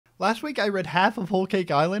Last week I read half of Whole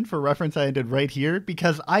Cake Island, for reference I ended right here,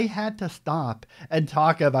 because I had to stop and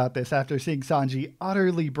talk about this after seeing Sanji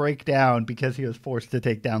utterly break down because he was forced to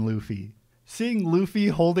take down Luffy. Seeing Luffy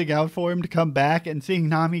holding out for him to come back and seeing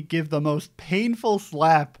Nami give the most painful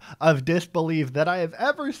slap of disbelief that I have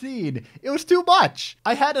ever seen, it was too much.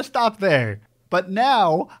 I had to stop there. But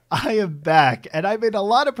now I am back, and I made a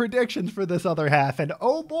lot of predictions for this other half, and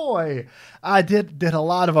oh boy, I did a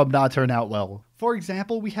lot of them not turn out well. For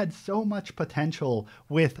example, we had so much potential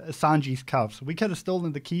with Sanji's cuffs. We could have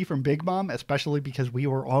stolen the key from Big Mom, especially because we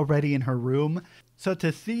were already in her room. So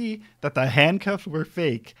to see that the handcuffs were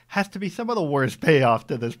fake has to be some of the worst payoff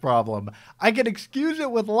to this problem. I can excuse it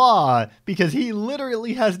with Law because he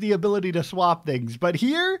literally has the ability to swap things. But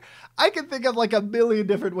here, I can think of like a million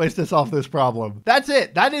different ways to solve this problem. That's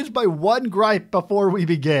it. That is my one gripe before we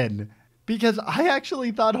begin. Because I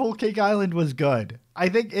actually thought Whole Cake Island was good. I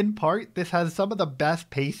think in part this has some of the best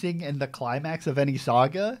pacing in the climax of any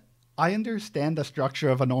saga. I understand the structure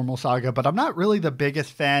of a normal saga, but I'm not really the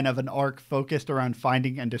biggest fan of an arc focused around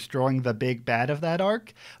finding and destroying the big bad of that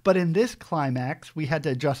arc. But in this climax, we had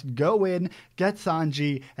to just go in, get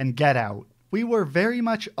Sanji, and get out. We were very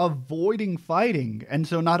much avoiding fighting, and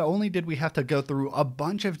so not only did we have to go through a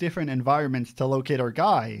bunch of different environments to locate our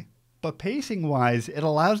guy, but pacing-wise, it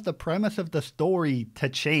allows the premise of the story to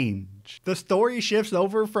change. The story shifts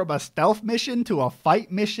over from a stealth mission to a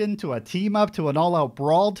fight mission to a team-up to an all-out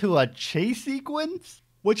brawl to a chase sequence,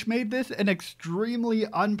 which made this an extremely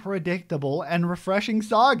unpredictable and refreshing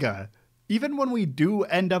saga. Even when we do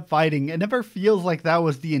end up fighting, it never feels like that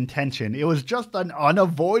was the intention. It was just an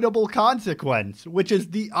unavoidable consequence, which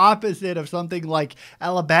is the opposite of something like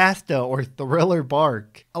Alabasta or Thriller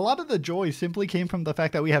Bark. A lot of the joy simply came from the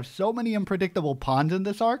fact that we have so many unpredictable pawns in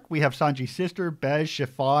this arc. We have Sanji's sister, Bez,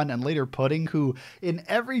 Chiffon, and later Pudding, who in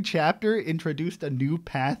every chapter introduced a new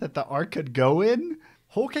path that the arc could go in.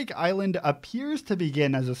 Whole Cake Island appears to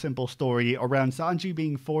begin as a simple story around Sanji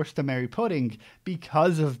being forced to marry Pudding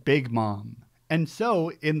because of Big Mom. And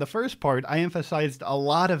so, in the first part, I emphasized a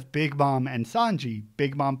lot of Big Mom and Sanji.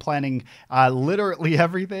 Big Mom planning literally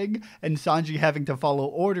everything, and Sanji having to follow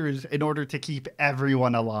orders in order to keep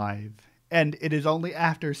everyone alive. And it is only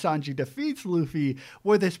after Sanji defeats Luffy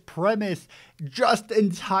where this premise just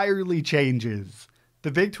entirely changes. The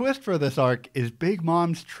big twist for this arc is Big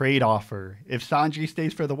Mom's trade offer. If Sanji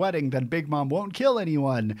stays for the wedding, then Big Mom won't kill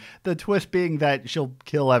anyone. The twist being that she'll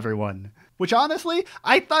kill everyone. Which honestly,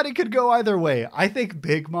 I thought it could go either way. I think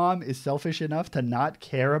Big Mom is selfish enough to not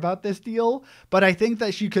care about this deal, but I think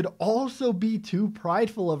that she could also be too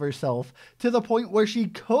prideful of herself to the point where she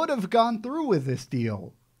could have gone through with this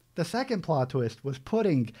deal. The second plot twist was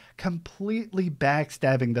Pudding completely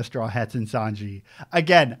backstabbing the Straw Hats and Sanji.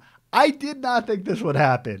 Again, I did not think this would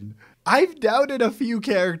happen. I've doubted a few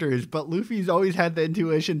characters, but Luffy's always had the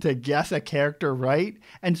intuition to guess a character right.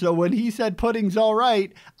 And so when he said Pudding's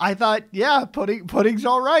alright, I thought, yeah, Pudding's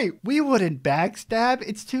alright. We wouldn't backstab.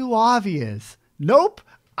 It's too obvious. Nope,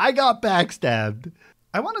 I got backstabbed.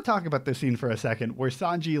 I want to talk about this scene for a second where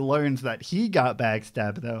Sanji learns that he got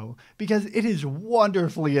backstabbed though, because it is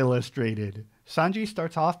wonderfully illustrated. Sanji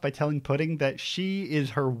starts off by telling Pudding that she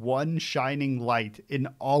is her one shining light in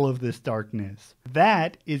all of this darkness.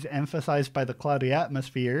 That is emphasized by the cloudy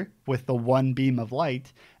atmosphere with the one beam of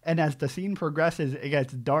light, and as the scene progresses, it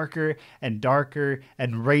gets darker and darker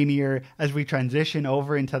and rainier as we transition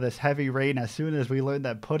over into this heavy rain as soon as we learn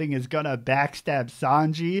that Pudding is gonna backstab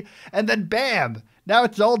Sanji, and then bam! Now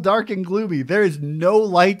it's all dark and gloomy. There is no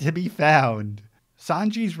light to be found.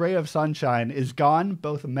 Sanji's ray of sunshine is gone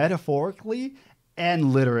both metaphorically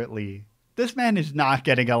and literally. This man is not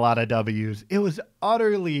getting a lot of W's. It was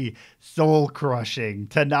utterly soul-crushing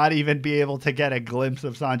to not even be able to get a glimpse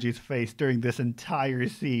of Sanji's face during this entire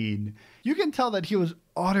scene. You can tell that he was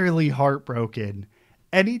utterly heartbroken.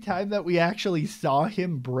 Anytime that we actually saw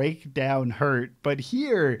him break down hurt, but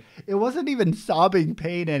here, it wasn't even sobbing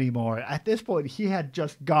pain anymore. At this point, he had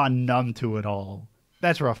just gone numb to it all.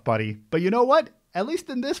 That's rough, buddy. But you know what? At least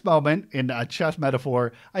in this moment, in a chess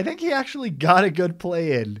metaphor, I think he actually got a good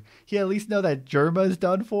play in. He at least knows that Germa's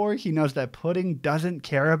done for, he knows that Pudding doesn't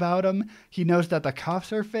care about him, he knows that the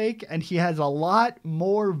cuffs are fake, and he has a lot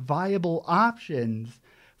more viable options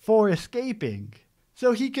for escaping.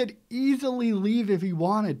 So he could easily leave if he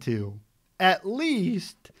wanted to. At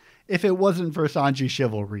least, if it wasn't for Sanji's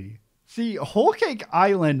chivalry. See, Whole Cake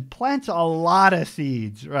Island plants a lot of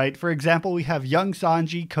seeds, right? For example, we have young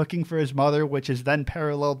Sanji cooking for his mother, which is then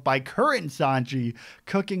paralleled by current Sanji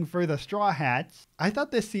cooking for the Straw Hats. I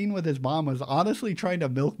thought this scene with his mom was honestly trying to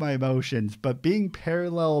milk my emotions, but being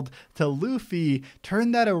paralleled to Luffy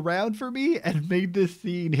turned that around for me and made this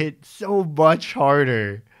scene hit so much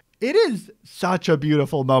harder. It is such a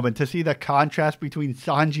beautiful moment to see the contrast between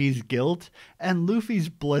Sanji's guilt and Luffy's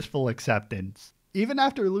blissful acceptance. Even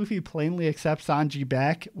after Luffy plainly accepts Sanji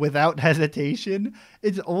back without hesitation,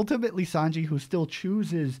 it's ultimately Sanji who still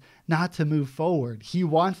chooses not to move forward. He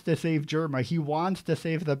wants to save Germa. He wants to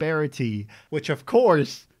save the Barity, which of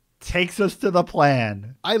course takes us to the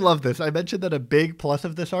plan. I love this. I mentioned that a big plus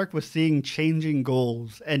of this arc was seeing changing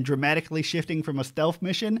goals and dramatically shifting from a stealth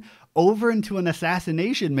mission over into an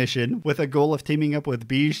assassination mission with a goal of teaming up with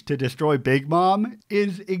Beige to destroy Big Mom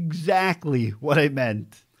is exactly what I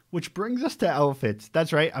meant. Which brings us to outfits.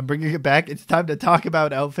 That's right, I'm bringing it back. It's time to talk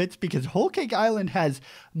about outfits because Whole Cake Island has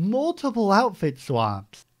multiple outfit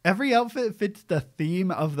swaps. Every outfit fits the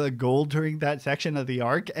theme of the goal during that section of the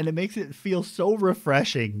arc, and it makes it feel so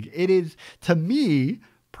refreshing. It is, to me,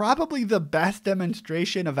 probably the best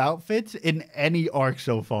demonstration of outfits in any arc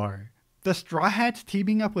so far. The Straw Hats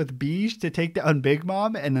teaming up with Beige to take down Big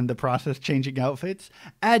Mom and in the process changing outfits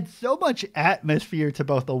adds so much atmosphere to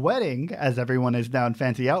both the wedding, as everyone is now in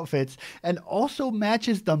fancy outfits, and also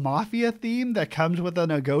matches the Mafia theme that comes with a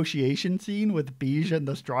negotiation scene with Beige and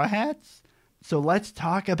the Straw Hats. So let's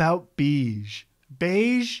talk about Beige.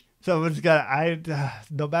 Beige? Someone's gotta,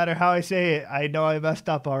 no matter how I say it, I know I messed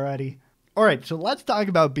up already. Alright, so let's talk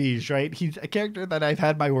about Beige, right? He's a character that I've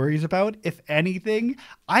had my worries about. If anything,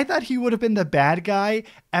 I thought he would have been the bad guy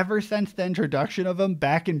ever since the introduction of him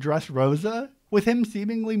back in Dressrosa, with him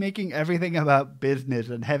seemingly making everything about business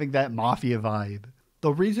and having that mafia vibe.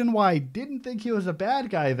 The reason why I didn't think he was a bad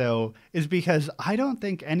guy, though, is because I don't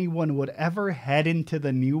think anyone would ever head into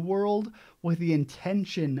the New World with the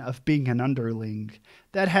intention of being an underling.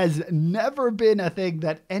 That has never been a thing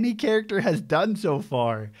that any character has done so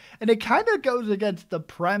far, and it kind of goes against the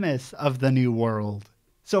premise of the New World.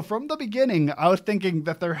 So from the beginning, I was thinking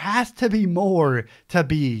that there has to be more to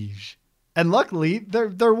Beige. And luckily,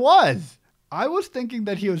 there was. I was thinking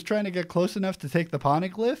that he was trying to get close enough to take the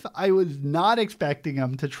Poneglyph. I was not expecting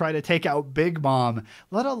him to try to take out Big Mom,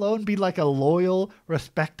 let alone be like a loyal,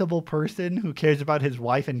 respectable person who cares about his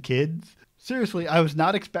wife and kids. Seriously, I was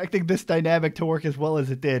not expecting this dynamic to work as well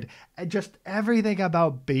as it did. And just everything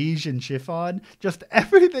about Beige and Chiffon, just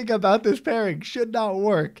everything about this pairing should not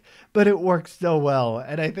work, but it works so well.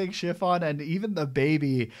 And I think Chiffon and even the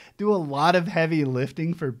baby do a lot of heavy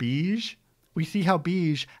lifting for Beige. We see how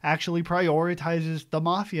Beige actually prioritizes the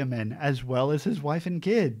Mafia men as well as his wife and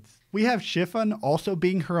kids. We have Chiffon also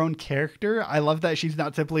being her own character. I love that she's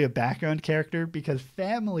not simply a background character because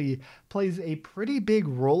family plays a pretty big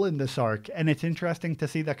role in this arc. And it's interesting to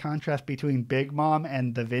see the contrast between Big Mom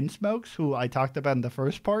and the Vinsmokes, who I talked about in the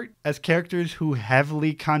first part, as characters who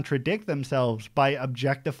heavily contradict themselves by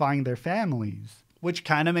objectifying their families. Which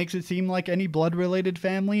kind of makes it seem like any blood-related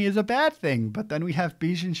family is a bad thing. But then we have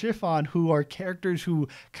Beige and Chiffon, who are characters who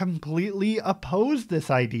completely oppose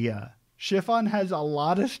this idea. Chiffon has a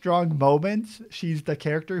lot of strong moments. She's the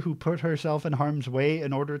character who put herself in harm's way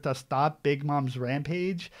in order to stop Big Mom's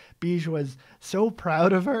rampage. Beige was so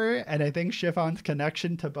proud of her, and I think Chiffon's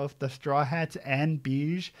connection to both the Straw Hats and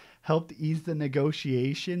Beige helped ease the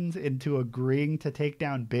negotiations into agreeing to take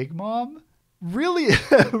down Big Mom. Really,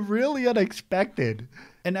 really unexpected.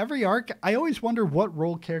 In every arc, I always wonder what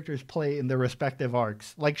role characters play in their respective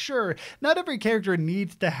arcs. Like, sure, not every character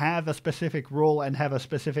needs to have a specific role and have a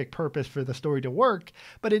specific purpose for the story to work,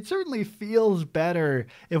 but it certainly feels better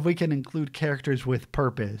if we can include characters with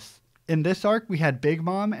purpose. In this arc, we had Big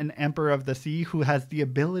Mom, an Emperor of the Sea, who has the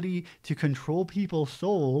ability to control people's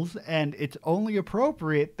souls, and it's only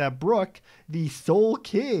appropriate that Brook, the Soul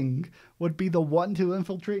King, would be the one to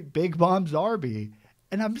infiltrate Big Mom's army.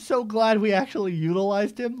 And I'm so glad we actually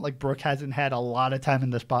utilized him. Like, Brook hasn't had a lot of time in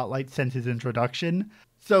the spotlight since his introduction.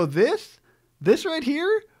 So this right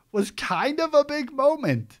here was kind of a big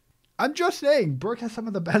moment. I'm just saying, Brook has some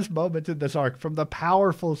of the best moments in this arc, from the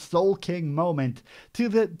powerful Soul King moment to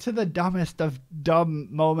the dumbest of dumb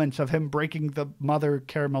moments of him breaking the Mother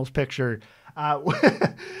Caramel's picture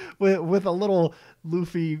with a little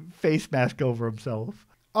Luffy face mask over himself.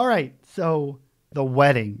 All right, so the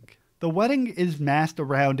wedding. The wedding is masked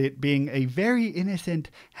around it being a very innocent,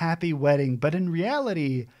 happy wedding, but in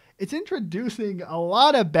reality, it's introducing a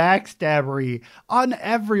lot of backstabbery on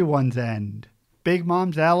everyone's end. Big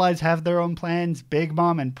Mom's allies have their own plans. Big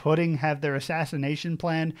Mom and Pudding have their assassination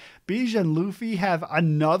plan. Beige and Luffy have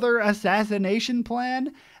another assassination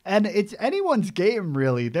plan. And it's anyone's game,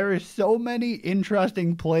 really. There are so many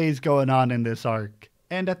interesting plays going on in this arc.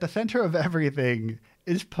 And at the center of everything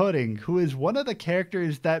is Pudding, who is one of the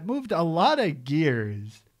characters that moved a lot of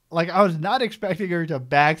gears. Like, I was not expecting her to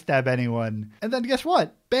backstab anyone. And then guess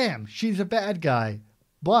what? Bam! She's a bad guy.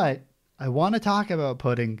 But I want to talk about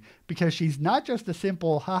Pudding because she's not just a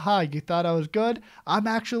simple, haha, you thought I was good? I'm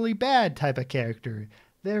actually bad type of character.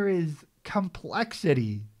 There is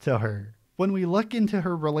complexity to her. When we look into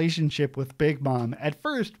her relationship with Big Mom, at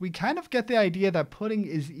first we kind of get the idea that Pudding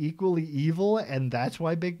is equally evil and that's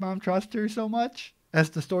why Big Mom trusts her so much. As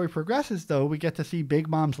the story progresses, though, we get to see Big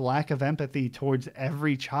Mom's lack of empathy towards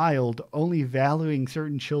every child, only valuing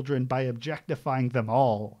certain children by objectifying them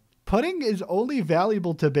all. Pudding is only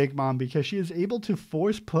valuable to Big Mom because she is able to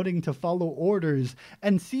force Pudding to follow orders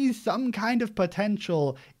and sees some kind of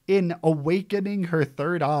potential in awakening her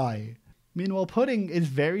third eye. Meanwhile, Pudding is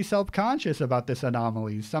very self-conscious about this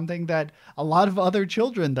anomaly, something that a lot of other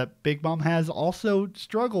children that Big Mom has also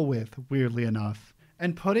struggle with, weirdly enough.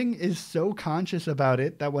 And Pudding is so conscious about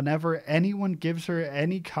it that whenever anyone gives her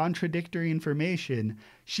any contradictory information,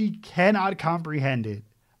 she cannot comprehend it.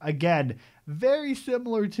 Again, very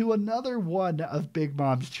similar to another one of Big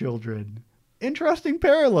Mom's children. Interesting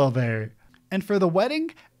parallel there. And for the wedding,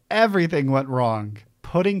 everything went wrong.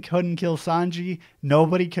 Pudding couldn't kill Sanji.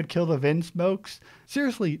 Nobody could kill the Vinsmokes.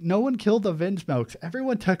 Seriously, no one killed the Vinsmokes.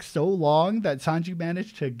 Everyone took so long that Sanji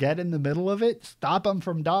managed to get in the middle of it, stop them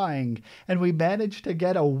from dying, and we managed to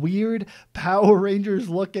get a weird Power Rangers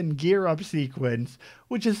looking gear up sequence,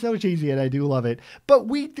 which is so cheesy and I do love it. But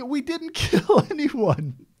we didn't kill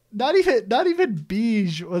anyone. Not even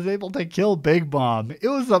Beige was able to kill Big Mom. It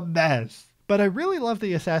was a mess. But I really love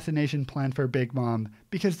the assassination plan for Big Mom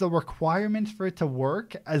because the requirements for it to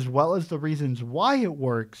work, as well as the reasons why it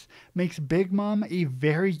works, makes Big Mom a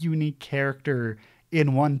very unique character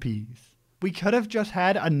in One Piece. We could have just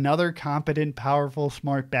had another competent, powerful,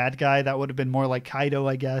 smart bad guy that would have been more like Kaido,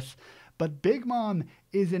 I guess. But Big Mom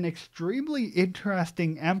is an extremely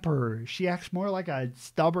interesting emperor. She acts more like a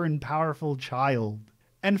stubborn, powerful child.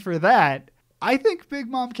 And for that, I think Big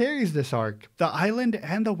Mom carries this arc. The island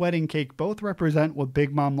and the wedding cake both represent what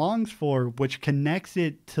Big Mom longs for, which connects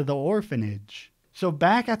it to the orphanage. So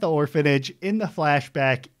back at the orphanage, in the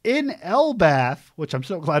flashback, in Elbaf, which I'm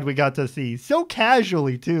so glad we got to see, so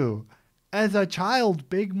casually too. As a child,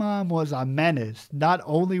 Big Mom was a menace. Not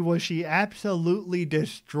only was she absolutely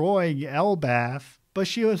destroying Elbaf, but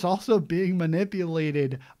she was also being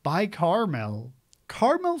manipulated by Carmel.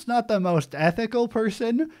 Carmel's not the most ethical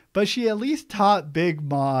person, but she at least taught Big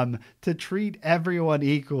Mom to treat everyone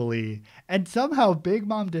equally. And somehow Big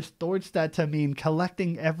Mom distorts that to mean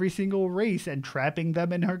collecting every single race and trapping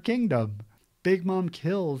them in her kingdom. Big Mom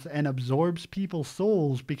kills and absorbs people's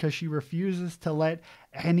souls because she refuses to let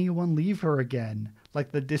anyone leave her again,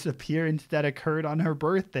 like the disappearance that occurred on her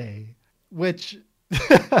birthday. Which,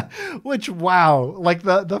 wow, like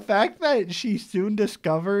the fact that she soon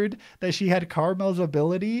discovered that she had Carmel's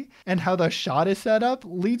ability and how the shot is set up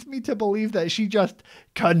leads me to believe that she just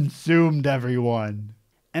consumed everyone.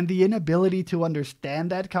 And the inability to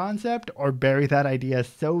understand that concept or bury that idea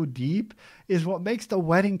so deep is what makes the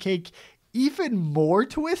wedding cake even more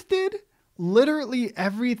twisted. Literally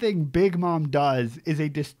everything Big Mom does is a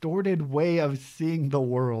distorted way of seeing the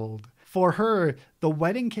world. For her, the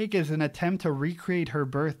wedding cake is an attempt to recreate her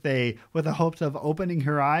birthday with the hopes of opening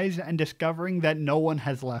her eyes and discovering that no one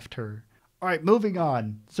has left her. Alright, moving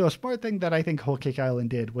on. So a smart thing that I think Whole Cake Island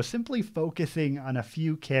did was simply focusing on a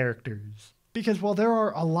few characters. Because while there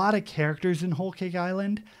are a lot of characters in Whole Cake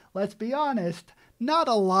Island, let's be honest, not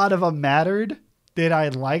a lot of them mattered. Did I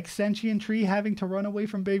like Sentient Tree having to run away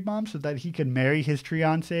from Big Mom so that he could marry his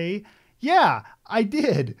fiancée? Yeah, I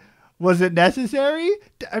did. Was it necessary?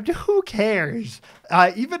 Who cares?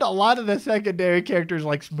 Even a lot of the secondary characters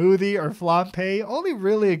like Smoothie or Flampe only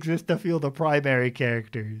really exist to fuel the primary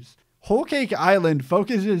characters. Whole Cake Island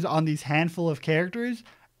focuses on these handful of characters,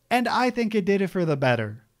 and I think it did it for the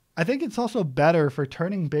better. I think it's also better for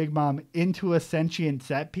turning Big Mom into a sentient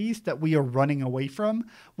set piece that we are running away from,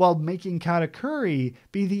 while making Katakuri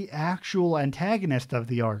be the actual antagonist of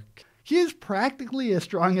the arc. He is practically as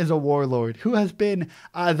strong as a warlord who has been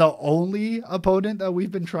the only opponent that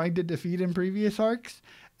we've been trying to defeat in previous arcs.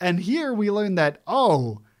 And here we learn that,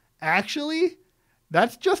 oh, actually,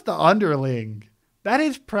 that's just the underling. That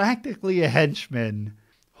is practically a henchman.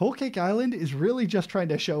 Whole Cake Island is really just trying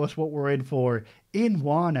to show us what we're in for in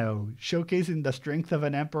Wano, showcasing the strength of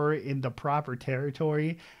an emperor in the proper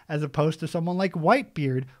territory, as opposed to someone like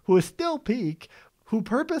Whitebeard, who is still peak, who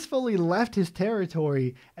purposefully left his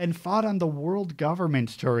territory and fought on the world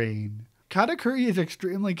government's terrain. Katakuri is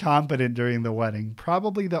extremely competent during the wedding,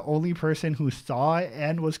 probably the only person who saw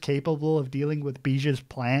and was capable of dealing with Bija's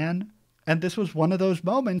plan. And this was one of those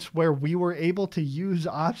moments where we were able to use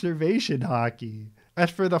observation hockey. As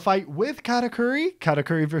for the fight with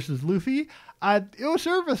Katakuri versus Luffy, it was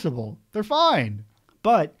serviceable. They're fine.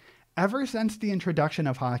 But ever since the introduction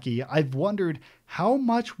of hockey, I've wondered how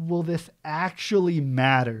much will this actually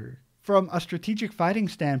matter? From a strategic fighting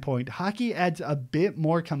standpoint, hockey adds a bit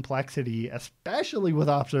more complexity, especially with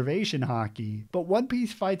observation hockey. But One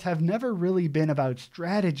Piece fights have never really been about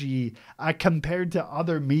strategy compared to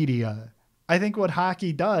other media. I think what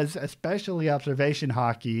hockey does, especially observation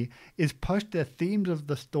hockey, is push the themes of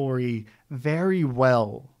the story very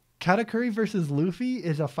well. Katakuri versus Luffy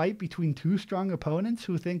is a fight between two strong opponents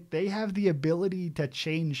who think they have the ability to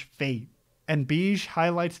change fate. And Bij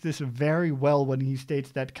highlights this very well when he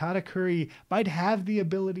states that Katakuri might have the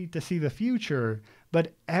ability to see the future,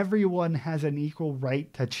 but everyone has an equal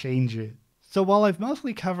right to change it. So while I've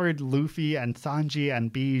mostly covered Luffy and Sanji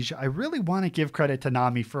and Bij, I really want to give credit to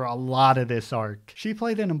Nami for a lot of this arc. She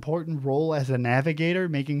played an important role as a navigator,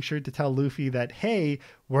 making sure to tell Luffy that, hey,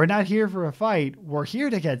 we're not here for a fight, we're here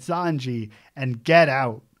to get Sanji, and get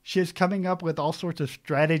out. She's coming up with all sorts of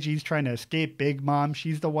strategies trying to escape Big Mom.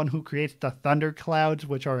 She's the one who creates the thunder clouds,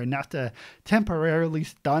 which are enough to temporarily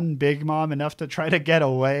stun Big Mom enough to try to get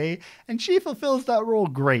away, and she fulfills that role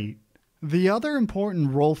great. The other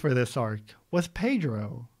important role for this arc was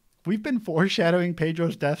Pedro. We've been foreshadowing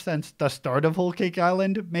Pedro's death since the start of Whole Cake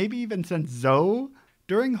Island, maybe even since Zou.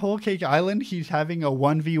 During Whole Cake Island, he's having a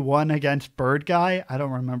 1v1 against Bird Guy. I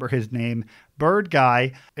don't remember his name. Bird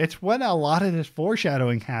Guy. It's when a lot of this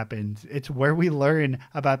foreshadowing happens. It's where we learn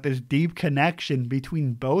about this deep connection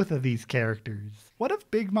between both of these characters. One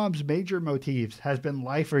of Big Mom's major motifs has been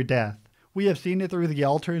life or death. We have seen it through the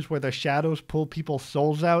altars where the shadows pull people's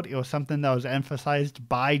souls out. It was something that was emphasized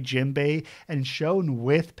by Jinbei and shown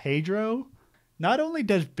with Pedro. Not only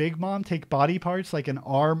does Big Mom take body parts like an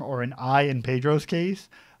arm or an eye in Pedro's case,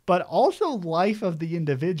 but also life of the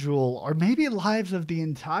individual or maybe lives of the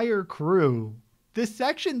entire crew. This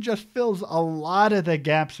section just fills a lot of the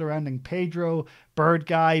gaps surrounding Pedro, Bird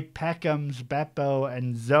Guy, Peckham's, Beppo,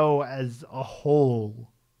 and Zou as a whole.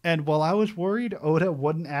 And while I was worried Oda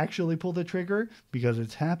wouldn't actually pull the trigger, because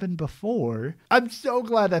it's happened before, I'm so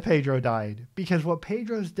glad that Pedro died. Because what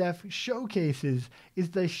Pedro's death showcases is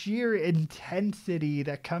the sheer intensity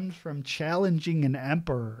that comes from challenging an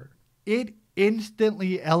emperor. It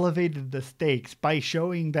instantly elevated the stakes by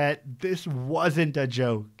showing that this wasn't a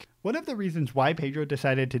joke. One of the reasons why Pedro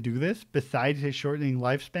decided to do this, besides his shortening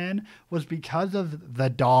lifespan, was because of the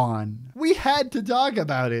Dawn. We had to talk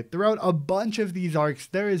about it. Throughout a bunch of these arcs,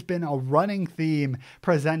 there has been a running theme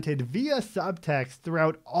presented via subtext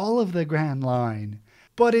throughout all of the Grand Line.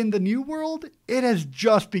 But in the New World, it has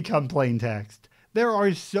just become plain text. There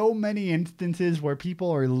are so many instances where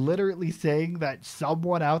people are literally saying that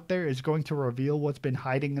someone out there is going to reveal what's been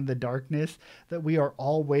hiding in the darkness, that we are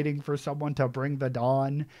all waiting for someone to bring the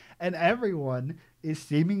dawn, and everyone is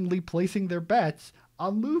seemingly placing their bets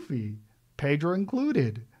on Luffy, Pedro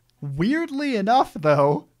included. Weirdly enough,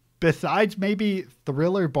 though, besides maybe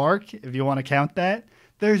Thriller Bark, if you want to count that,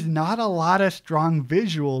 there's not a lot of strong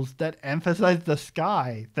visuals that emphasize the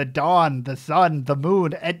sky, the dawn, the sun, the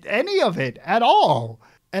moon, any of it at all.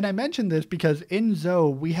 And I mentioned this because in Zou,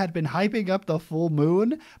 we had been hyping up the full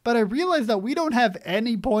moon, but I realized that we don't have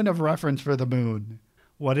any point of reference for the moon.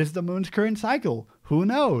 What is the moon's current cycle? Who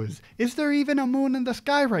knows? Is there even a moon in the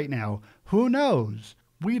sky right now? Who knows?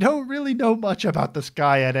 We don't really know much about the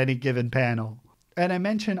sky at any given panel. And I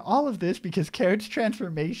mention all of this because Carrot's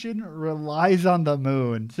transformation relies on the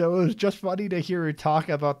moon, so it was just funny to hear her talk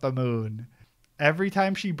about the moon. Every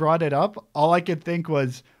time she brought it up, all I could think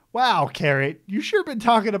was, wow, Carrot, you sure been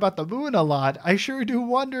talking about the moon a lot. I sure do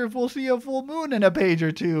wonder if we'll see a full moon in a page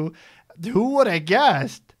or two. Who would have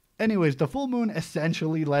guessed? Anyways, the full moon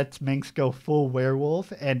essentially lets minks go full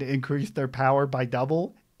werewolf and increase their power by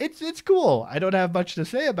double. It's cool. I don't have much to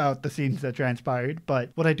say about the scenes that transpired, but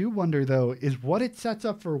what I do wonder, though, is what it sets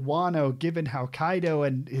up for Wano, given how Kaido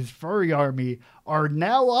and his furry army are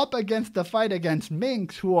now up against the fight against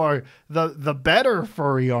minks, who are the better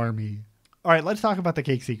furry army. All right, let's talk about the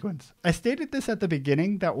cake sequence. I stated this at the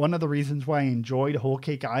beginning that one of the reasons why I enjoyed Whole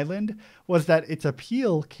Cake Island was that its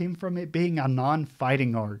appeal came from it being a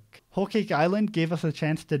non-fighting arc. Whole Cake Island gave us a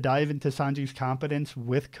chance to dive into Sanji's competence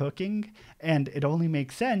with cooking, and it only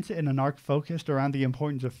makes sense in an arc focused around the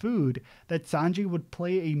importance of food that Sanji would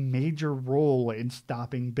play a major role in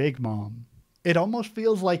stopping Big Mom. It almost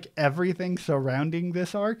feels like everything surrounding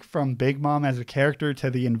this arc, from Big Mom as a character to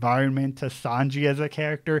the environment to Sanji as a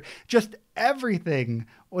character, just everything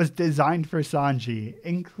was designed for Sanji,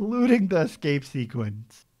 including the escape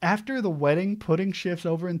sequence. After the wedding, Pudding shifts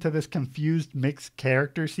over into this confused mixed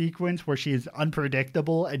character sequence where she is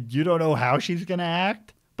unpredictable and you don't know how she's gonna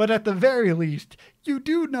act. But at the very least, you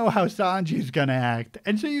do know how Sanji's gonna act,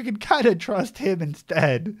 and so you can kind of trust him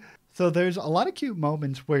instead. So there's a lot of cute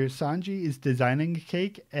moments where Sanji is designing a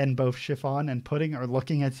cake and both Chiffon and Pudding are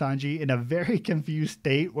looking at Sanji in a very confused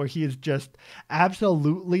state where he is just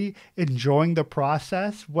absolutely enjoying the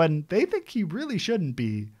process when they think he really shouldn't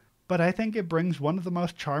be. But I think it brings one of the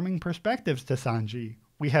most charming perspectives to Sanji.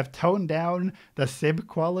 We have toned down the Sib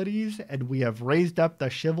qualities and we have raised up the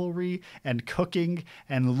chivalry and cooking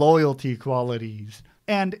and loyalty qualities.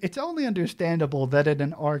 And it's only understandable that in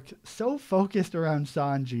an arc so focused around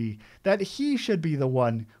Sanji, that he should be the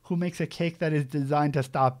one who makes a cake that is designed to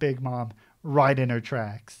stop Big Mom right in her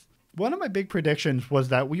tracks. One of my big predictions was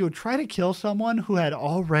that we would try to kill someone who had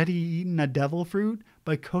already eaten a devil fruit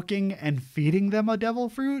by cooking and feeding them a devil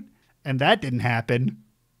fruit, and that didn't happen.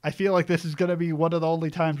 I feel like this is going to be one of the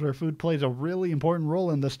only times where food plays a really important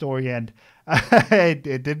role in the story, and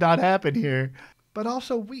it did not happen here. But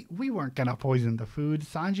also, we weren't going to poison the food.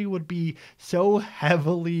 Sanji would be so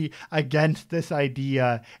heavily against this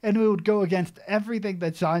idea, and it would go against everything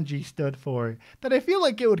that Sanji stood for, that I feel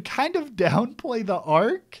like it would kind of downplay the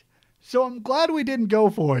arc. So I'm glad we didn't go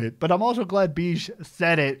for it, but I'm also glad Beige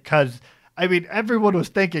said it, because, I mean, everyone was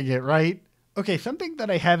thinking it, right? Okay, something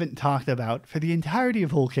that I haven't talked about for the entirety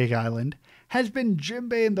of Whole Cake Island has been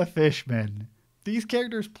Jinbei and the Fishmen. These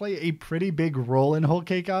characters play a pretty big role in Whole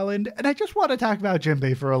Cake Island, and I just want to talk about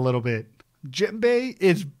Jinbei for a little bit. Jinbei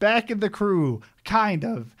is back in the crew, kind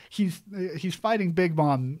of. He's fighting Big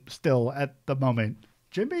Mom still at the moment.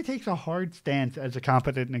 Jinbei takes a hard stance as a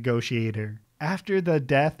competent negotiator. After the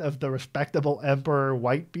death of the respectable Emperor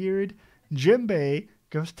Whitebeard, Jinbei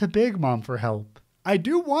goes to Big Mom for help. I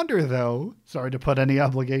do wonder, though, sorry to put any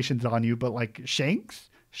obligations on you, but like, Shanks?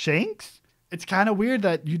 It's kind of weird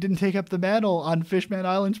that you didn't take up the mantle on Fishman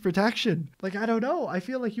Island's protection. Like, I don't know. I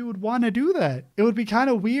feel like you would want to do that. It would be kind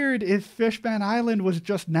of weird if Fishman Island was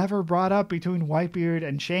just never brought up between Whitebeard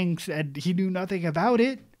and Shanks and he knew nothing about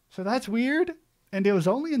it. So that's weird. And it was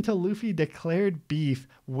only until Luffy declared beef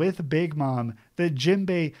with Big Mom that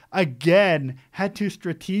Jinbei again had to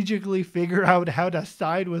strategically figure out how to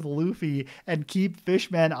side with Luffy and keep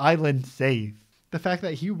Fishman Island safe. The fact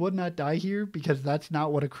that he would not die here because that's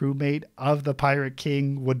not what a crewmate of the Pirate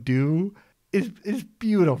King would do is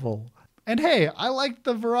beautiful. And hey, I like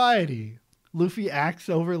the variety. Luffy acts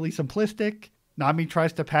overly simplistic. Nami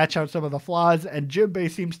tries to patch out some of the flaws, and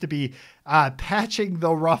Jinbei seems to be patching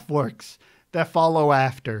the rough works that follow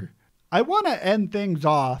after. I want to end things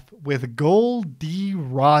off with Gold D.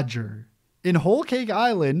 Roger. In Whole Cake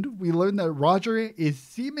Island, we learn that Roger is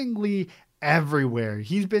seemingly everywhere.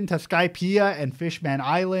 He's been to Skypiea and Fishman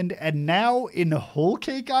Island, and now in Whole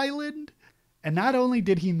Cake Island? And not only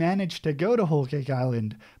did he manage to go to Whole Cake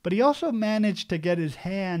Island, but he also managed to get his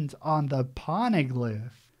hands on the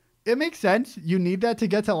poneglyph. It makes sense, you need that to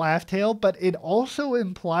get to Laugh Tale, but it also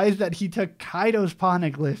implies that he took Kaido's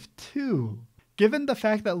poneglyph too. Given the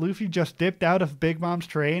fact that Luffy just dipped out of Big Mom's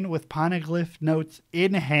train with poneglyph notes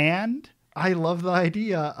in hand, I love the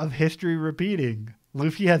idea of history repeating.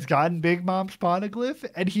 Luffy has gotten Big Mom's poneglyph,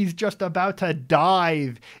 and he's just about to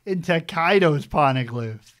dive into Kaido's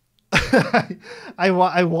poneglyph.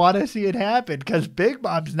 I want to see it happen, because Big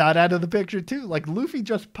Mom's not out of the picture too. Like, Luffy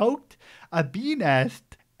just poked a bee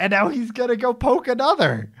nest, and now he's going to go poke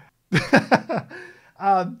another.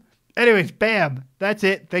 Anyways, bam, that's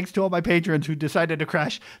it. Thanks to all my patrons who decided to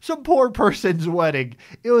crash some poor person's wedding.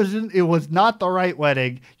 It was not the right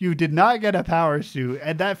wedding. You did not get a power suit,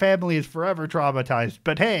 and that family is forever traumatized.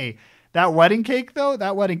 But hey, that wedding cake, though,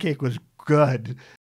 that wedding cake was good.